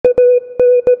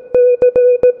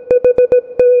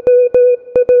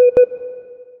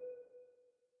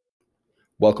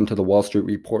Welcome to the Wall Street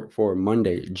Report for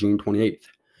Monday, June 28th.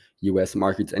 U.S.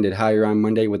 markets ended higher on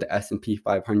Monday with the S&P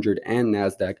 500 and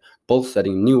NASDAQ both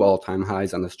setting new all-time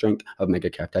highs on the strength of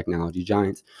mega-cap technology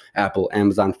giants. Apple,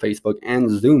 Amazon, Facebook, and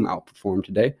Zoom outperformed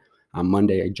today. On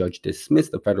Monday, a judge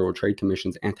dismissed the Federal Trade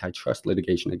Commission's antitrust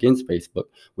litigation against Facebook,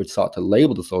 which sought to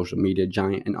label the social media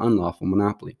giant an unlawful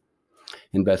monopoly.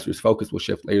 Investors' focus will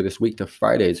shift later this week to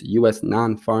Friday's U.S.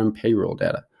 non-farm payroll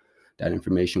data. That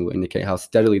information will indicate how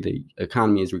steadily the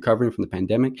economy is recovering from the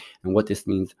pandemic and what this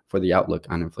means for the outlook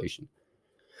on inflation.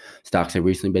 Stocks have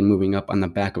recently been moving up on the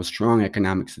back of strong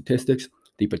economic statistics,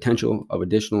 the potential of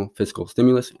additional fiscal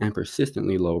stimulus, and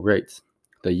persistently low rates.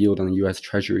 The yield on the U.S.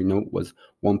 Treasury note was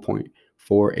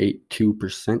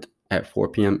 1.482% at 4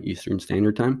 p.m. Eastern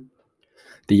Standard Time.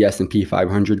 The S&P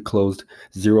 500 closed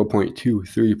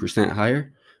 0.23%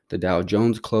 higher. The Dow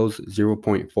Jones closed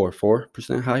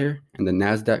 0.44% higher, and the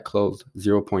NASDAQ closed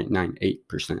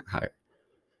 0.98% higher.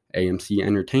 AMC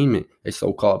Entertainment, a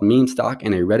so-called meme stock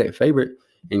and a Reddit favorite,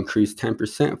 increased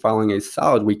 10% following a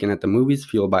solid weekend at the movies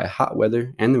fueled by hot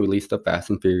weather and the release of Fast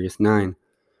and Furious 9.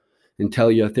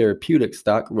 Intellia Therapeutics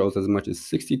stock rose as much as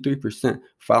 63%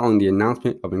 following the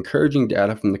announcement of encouraging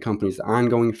data from the company's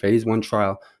ongoing phase 1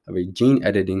 trial of a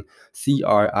gene-editing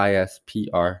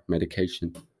CRISPR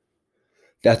medication.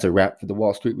 That's a wrap for the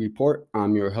Wall Street Report.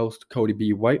 I'm your host, Cody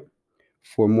B. White.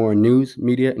 For more news,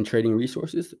 media, and trading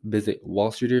resources, visit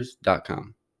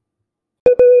wallstreeters.com.